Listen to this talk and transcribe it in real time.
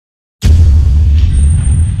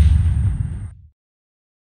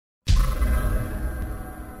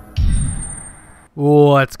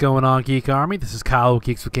What's going on, Geek Army? This is Kyle with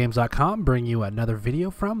GeeksWithGames.com, bringing you another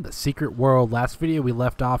video from the Secret World. Last video we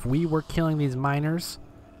left off, we were killing these miners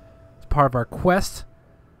as part of our quest.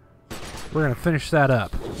 We're going to finish that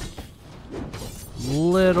up.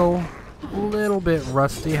 Little bit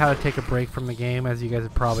rusty how to take a break from the game, as you guys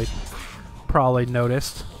have probably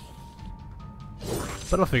noticed.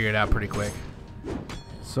 But I'll figure it out pretty quick.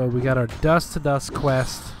 So we got our Dust to Dust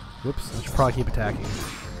quest. Whoops, I should probably keep attacking.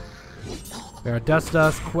 We got our Dust to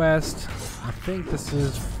Dust quest. I think this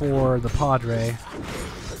is for the Padre.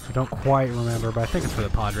 I don't quite remember, but I think it's for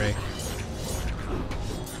the Padre.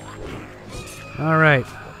 Alright.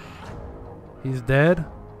 He's dead.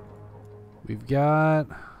 We've got...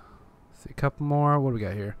 let's see, a couple more. What do we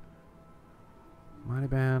got here? Mighty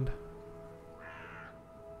Band.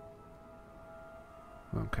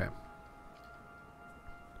 Okay.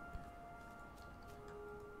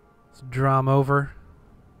 Let's draw him over.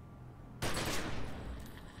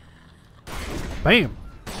 Bam!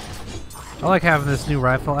 I like having this new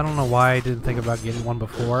rifle. I don't know why I didn't think about getting one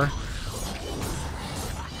before.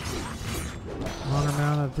 Long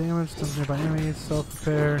amount of damage done nearby enemies.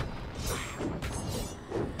 Self-repair.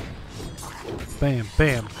 Bam,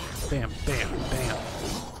 bam, bam, bam, bam.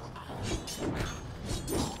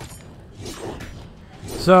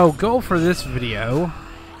 So, goal for this video.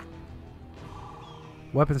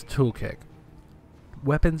 Weapons toolkit.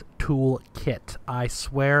 Weapons toolkit. I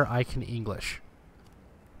swear I can English.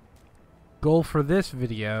 Goal for this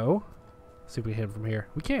video. Let's see if we hit him from here.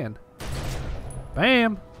 We can.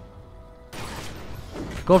 Bam!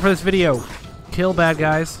 Goal for this video. Kill bad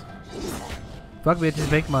guys. Fuck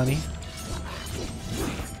bitches, make money.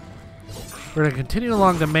 We're going to continue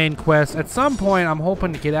along the main quest. At some point, I'm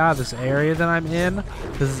hoping to get out of this area that I'm in.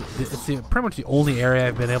 Because it's pretty much the only area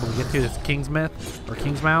I've been able to get to. This Kingsmouth, or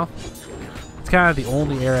Kingsmouth. It's kind of the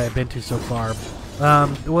only area I've been to so far.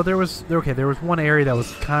 Well, there was one area that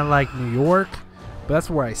was kind of like New York, but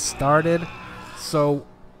that's where I started. So,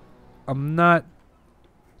 I'm not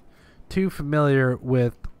too familiar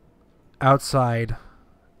with outside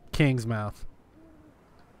Kingsmouth.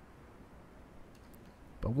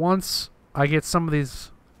 But once I get some of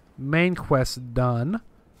these main quests done,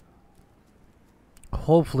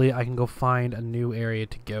 hopefully I can go find a new area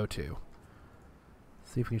to go to.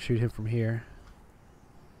 See if we can shoot him from here.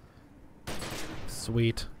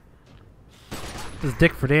 Sweet. This is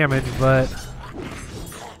dick for damage, but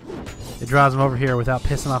it draws him over here without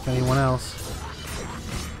pissing off anyone else.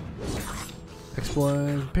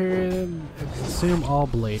 Exploit period. Consume all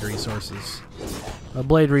blade resources.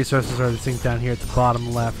 Blade resources are the things down here at the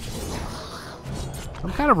bottom left.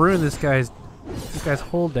 I'm kind of ruining this guy's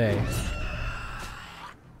whole day.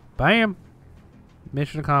 Bam!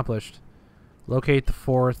 Mission accomplished. Locate the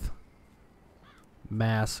 4th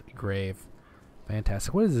mass grave.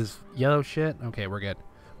 Fantastic. What is this? Yellow shit? Okay, we're good.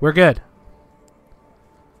 We're good.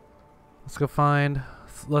 Let's go find...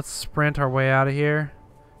 let's sprint our way out of here.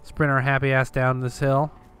 Sprint our happy ass down this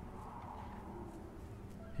hill.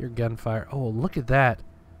 Hear gunfire. Oh, look at that.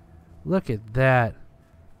 Look at that.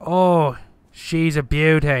 Oh, she's a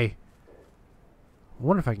beauty. I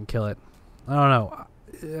wonder if I can kill it. I don't know.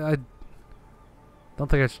 I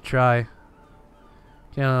don't think I should try.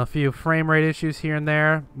 You know, a few frame rate issues here and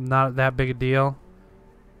there. Not that big a deal.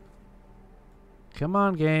 Come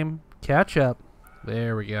on, game. Catch up.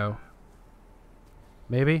 There we go.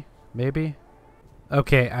 Maybe? Maybe?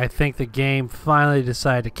 Okay, I think the game finally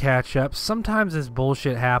decided to catch up. Sometimes this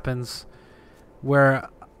bullshit happens where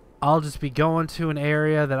I'll just be going to an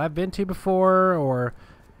area that I've been to before, or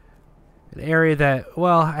an area that,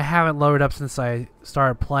 well, I haven't loaded up since I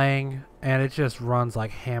started playing, and it just runs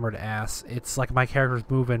like hammered ass. It's like my character's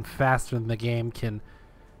moving faster than the game can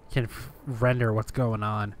render what's going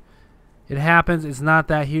on. It happens. It's not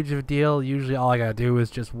that huge of a deal. Usually all I gotta do is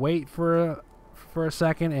just wait for a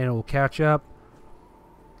second and it will catch up.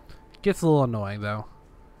 It gets a little annoying though,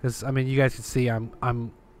 because I mean, you guys can see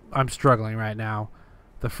I'm struggling right now.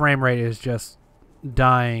 The frame rate is just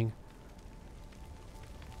dying.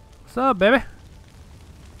 What's up, baby?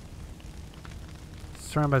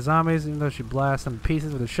 Surrounded by zombies, even though she blasts them to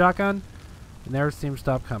pieces with a shotgun, it never seems to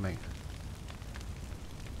stop coming.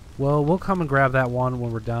 Well, we'll come and grab that one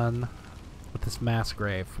when we're done with this mass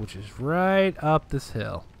grave, which is right up this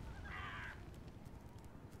hill.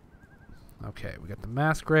 Okay, we got the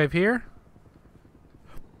mass grave here.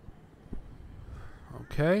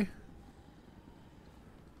 Okay.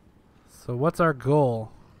 So what's our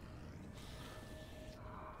goal?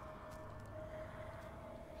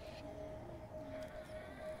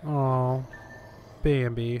 Oh,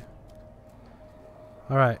 Bambi.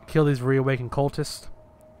 Alright, kill these reawakened cultists.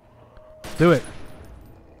 Do it.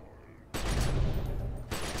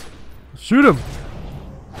 Shoot him!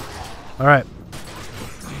 Alright.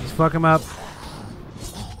 Let's fuck him up.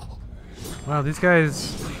 Wow, these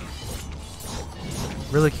guys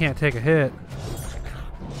really can't take a hit.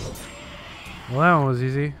 Well, that one was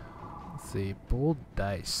easy. Let's see. Bold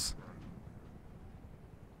dice.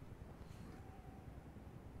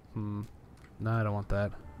 No, I don't want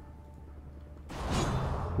that.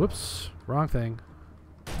 Whoops. Wrong thing.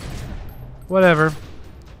 Whatever.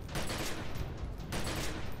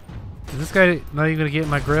 Is this guy not even gonna get in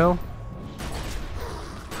my grill?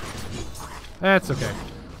 That's okay.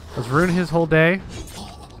 Let's ruin his whole day.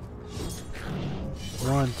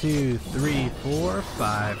 1, 2, 3, 4,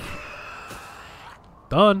 5.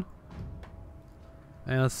 Done.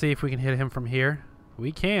 And let's see if we can hit him from here.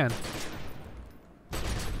 We can.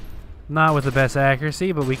 Not with the best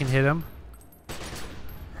accuracy, but we can hit him.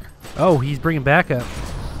 Oh, he's bringing backup.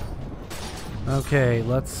 Okay,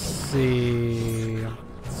 let's see.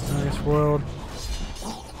 Nice world.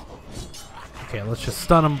 Okay, let's just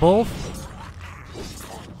stun them both.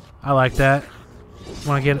 I like that.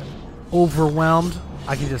 When I get overwhelmed,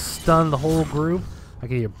 I can just stun the whole group. I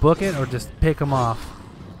can either book it or just pick them off.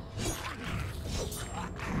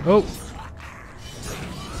 Oh.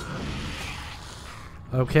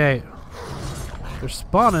 Okay. They're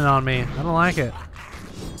spawning on me. I don't like it.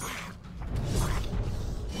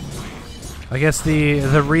 I guess the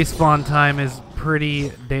respawn time is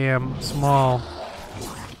pretty damn small.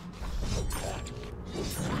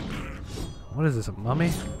 What is this, a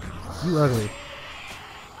mummy? You ugly.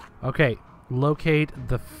 Okay, locate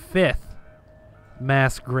the 5th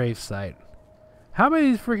mass grave site. How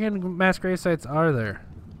many freaking mass grave sites are there?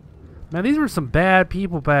 Man, these were some bad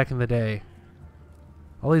people back in the day.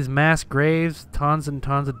 All these mass graves, tons and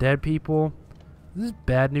tons of dead people. This is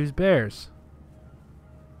bad news bears.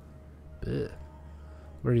 Ugh.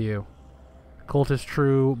 Where are you? Cultist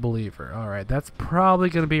true believer. Alright, that's probably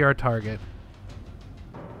going to be our target.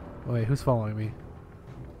 Wait, who's following me?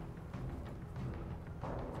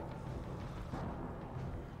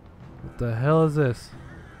 What the hell is this?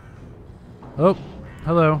 Oh,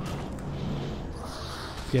 hello.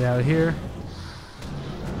 Let's get out of here.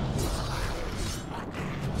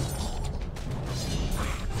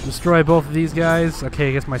 Destroy both of these guys. Okay,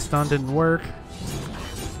 I guess my stun didn't work.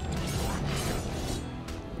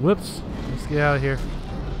 Whoops. Let's get out of here.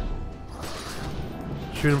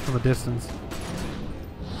 Shoot him from a distance.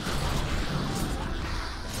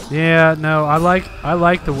 Yeah, no, I like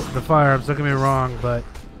the firearms, don't get me wrong, but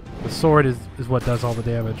the sword is what does all the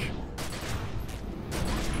damage.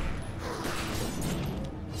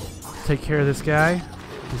 Take care of this guy.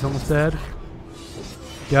 He's almost dead.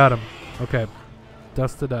 Got him. Okay.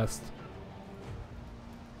 Dust to dust.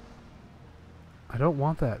 I don't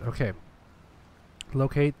want that. Okay.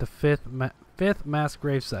 Locate the 5th mass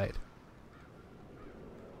gravesite.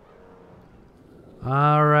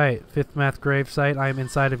 Alright, 5th mass gravesite. I am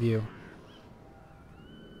inside of you.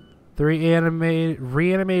 3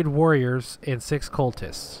 reanimated warriors and 6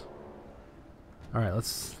 cultists. Alright,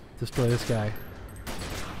 let's destroy this guy.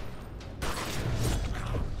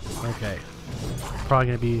 Okay.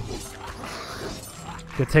 Probably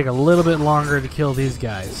gonna take a little bit longer to kill these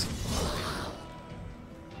guys.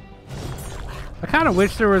 I kind of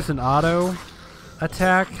wish there was an auto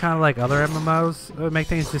attack, kind of like other MMOs. It would make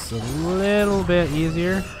things just a little bit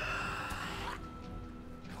easier.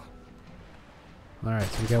 Alright,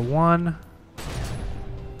 so we got 1.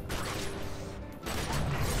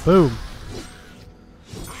 Boom.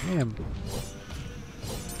 Damn.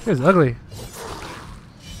 This guy's ugly.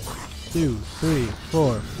 2, 3,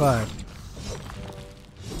 4, 5.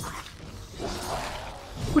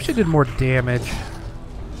 Wish I did more damage.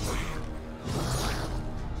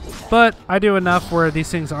 But I do enough where these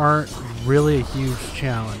things aren't really a huge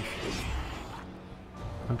challenge.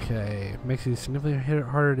 Okay, makes you significantly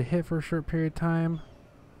harder to hit for a short period of time.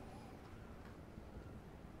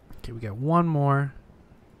 Okay, we got 1 more.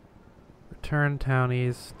 Return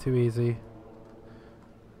townies, too easy.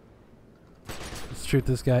 Let's shoot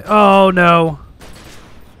this guy. Oh no!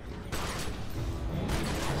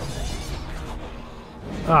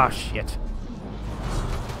 Ah, shit.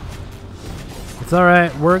 It's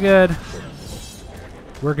alright, we're good.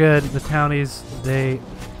 We're good. The townies, they...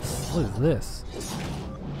 What is this?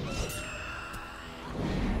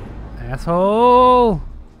 Asshole!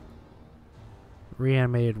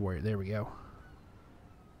 Reanimated warrior. There we go.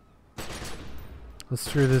 Let's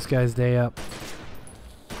screw this guy's day up.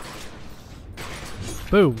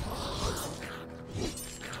 Boom!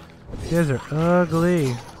 You guys are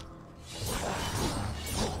ugly.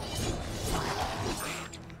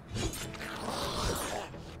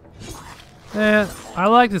 I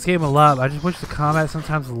like this game a lot. I just wish the combat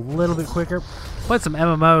sometimes a little bit quicker. Played some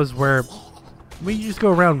MMOs where you just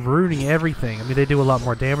go around ruining everything. I mean, they do a lot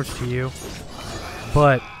more damage to you,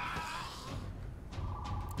 but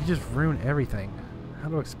you just ruin everything. How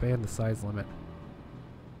do I expand the size limit?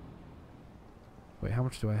 Wait, how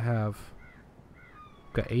much do I have?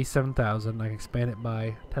 Got 87,000. I can expand it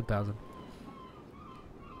by 10,000.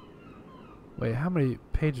 Wait, how many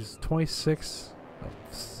pages? 26?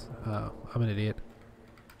 Oh, I'm an idiot.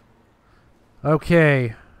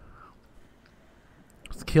 Okay.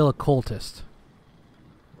 Let's kill a cultist.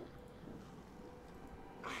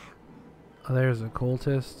 Oh, there's a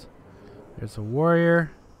cultist. There's a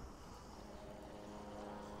warrior.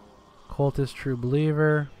 Cultist, true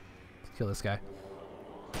believer. Let's kill this guy.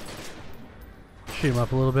 Shoot him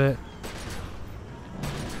up a little bit.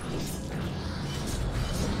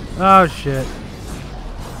 Oh shit.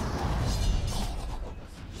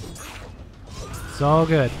 It's all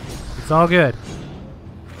good. It's all good.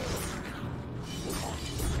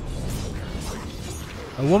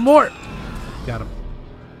 Oh, one more. Got him.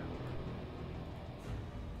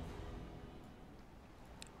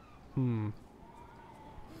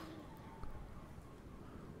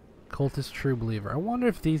 Cultist, true believer. I wonder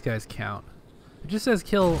if these guys count. It just says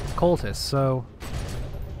kill cultists, so...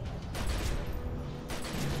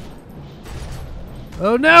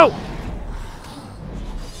 Oh no!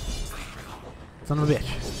 Son of a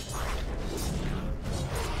bitch.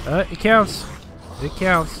 It counts. It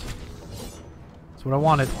counts. That's what I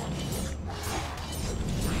wanted.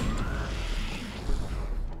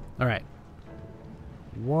 Alright.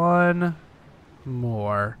 One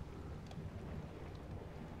more.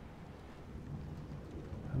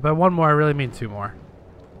 By one more, I really mean two more.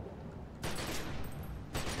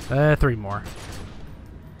 Three more.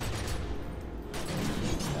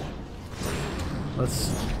 Let's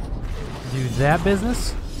do that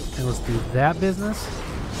business, and let's do that business.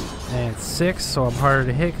 And it's 6, so I'm harder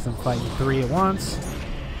to hit because I'm fighting 3 at once.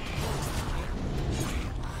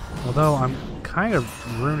 Although I'm kind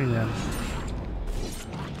of ruining them.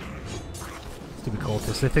 Stupid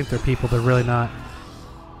cultists. They think they're people, they're really not.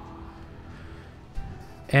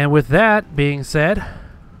 And with that being said,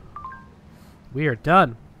 we are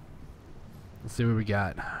done. Let's see what we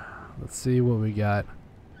got. Let's see what we got.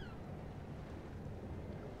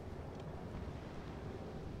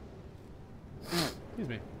 Excuse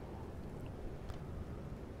me.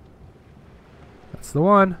 That's the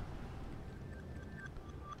one.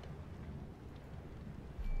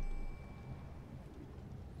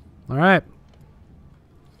 All right.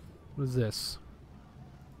 What is this?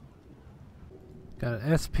 Got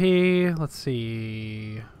an SP. Let's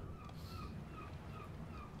see.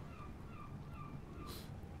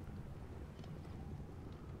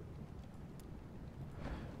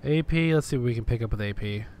 AP. Let's see what we can pick up with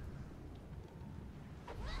AP.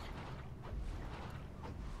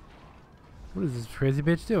 What is this crazy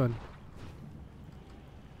bitch doing?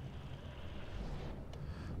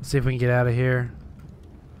 Let's see if we can get out of here.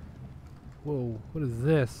 Whoa, what is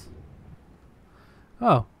this?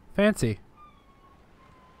 Oh, fancy.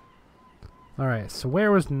 Alright, so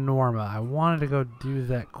where was Norma? I wanted to go do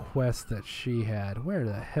that quest that she had. Where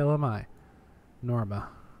the hell am I? Norma.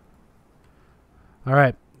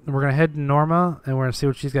 Alright, we're going to head to Norma and we're going to see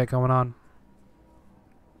what she's got going on.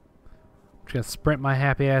 I'm just going to sprint my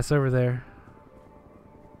happy ass over there.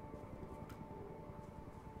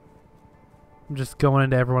 I'm just going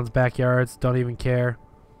into everyone's backyards. Don't even care.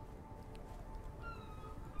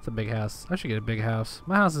 It's a big house. I should get a big house.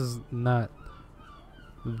 My house is not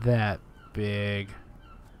that big.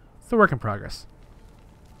 It's a work in progress.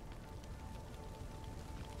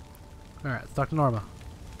 Alright, let's talk to Norma.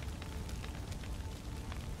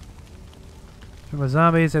 My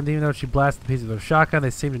zombies, and even though she blasted the pieces with a shotgun, they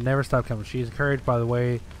seem to never stop coming. She is encouraged by the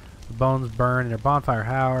way the bones burn in her bonfire.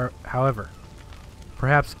 However,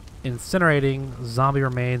 perhaps incinerating zombie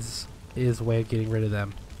remains is a way of getting rid of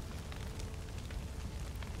them.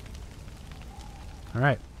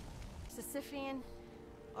 Alright. Sisyphean,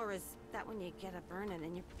 or is that when you get a burning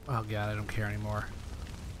and you... Oh god, I don't care anymore.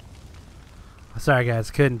 Sorry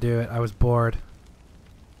guys, couldn't do it. I was bored.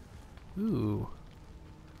 Ooh.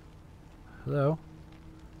 Hello.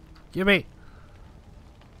 Gimme!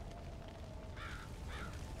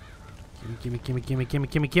 Gimme, gimme, gimme, gimme,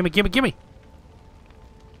 gimme, gimme, gimme, gimme!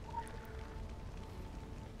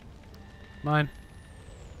 Mine.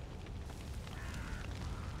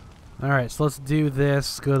 Alright, so let's do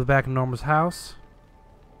this. Go to the back of Norma's house.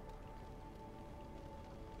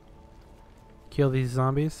 Kill these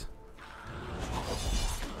zombies.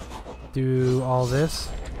 Do all this.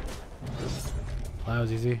 That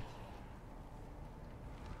was easy.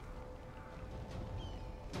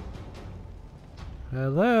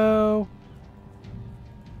 Hello?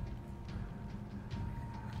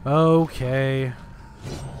 Okay.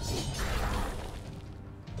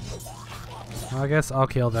 Well, I guess I'll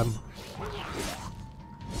kill them.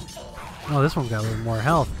 Oh, this one's got a little more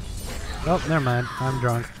health. Oh, never mind. I'm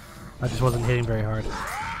drunk. I just wasn't hitting very hard.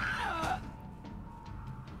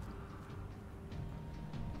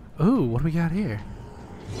 Ooh, what do we got here?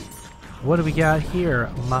 What do we got here,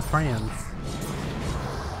 my friends?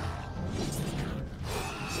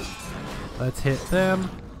 Let's hit them.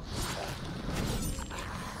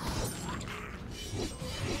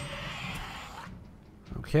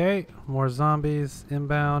 Okay, more zombies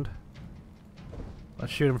inbound.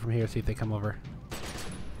 Let's shoot them from here, see if they come over.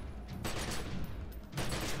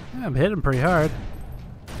 Yeah, I'm hitting pretty hard.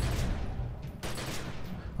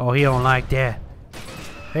 Oh, he don't like that.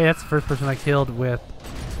 Hey, that's the first person I killed with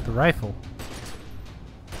the rifle.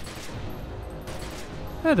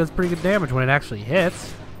 That does pretty good damage when it actually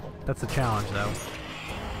hits. That's the challenge, though.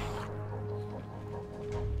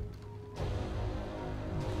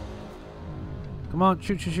 Come on,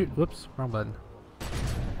 shoot, shoot, shoot. Whoops, wrong button.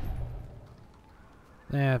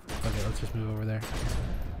 Yeah, okay, let's just move over there.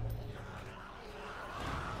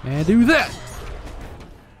 And do that!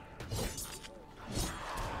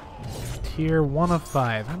 Tier 1 of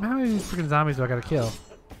 5. How many of these freaking zombies do I gotta kill?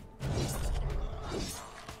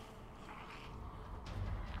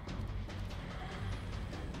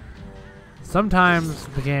 Sometimes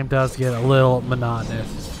the game does get a little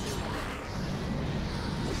monotonous.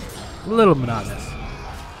 A little monotonous.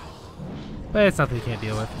 But it's nothing you can't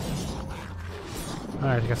deal with.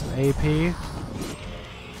 Alright, I got some AP.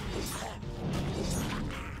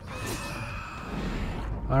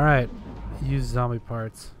 Alright, use zombie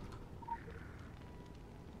parts.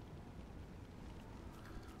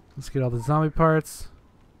 Let's get all the zombie parts.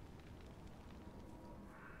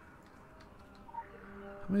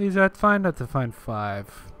 How many of these do I have to find? I have to find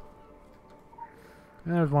 5.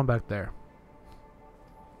 And there's one back there.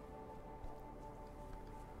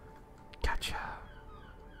 Gotcha.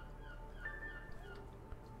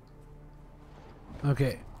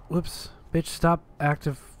 Okay. Whoops. Bitch, stop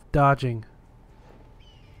active dodging.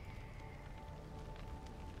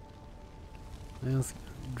 And let's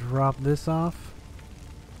drop this off.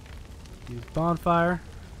 Use bonfire.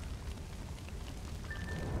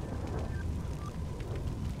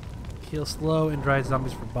 Kill slow and dry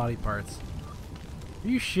zombies for body parts. Are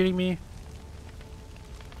you shitting me?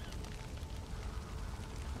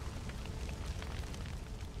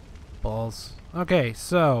 Balls. Okay,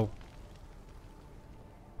 so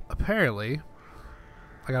apparently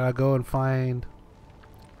I gotta go and find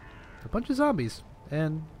a bunch of zombies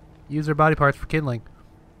and use their body parts for kindling.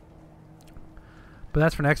 But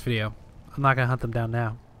that's for next video. I'm not gonna hunt them down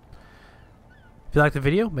now. If you liked the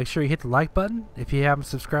video, make sure you hit the like button. If you haven't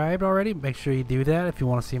subscribed already, make sure you do that if you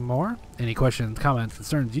want to see more. Any questions, comments,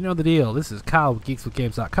 concerns, you know the deal. This is Kyle with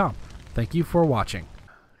GeeksWithGames.com. Thank you for watching.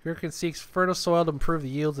 Gherkin seeks fertile soil to improve the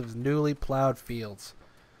yields of his newly plowed fields.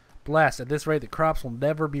 Blast, at this rate the crops will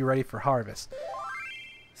never be ready for harvest.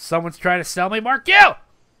 Someone's trying to sell me more. You!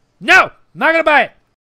 No! I'm not gonna buy it!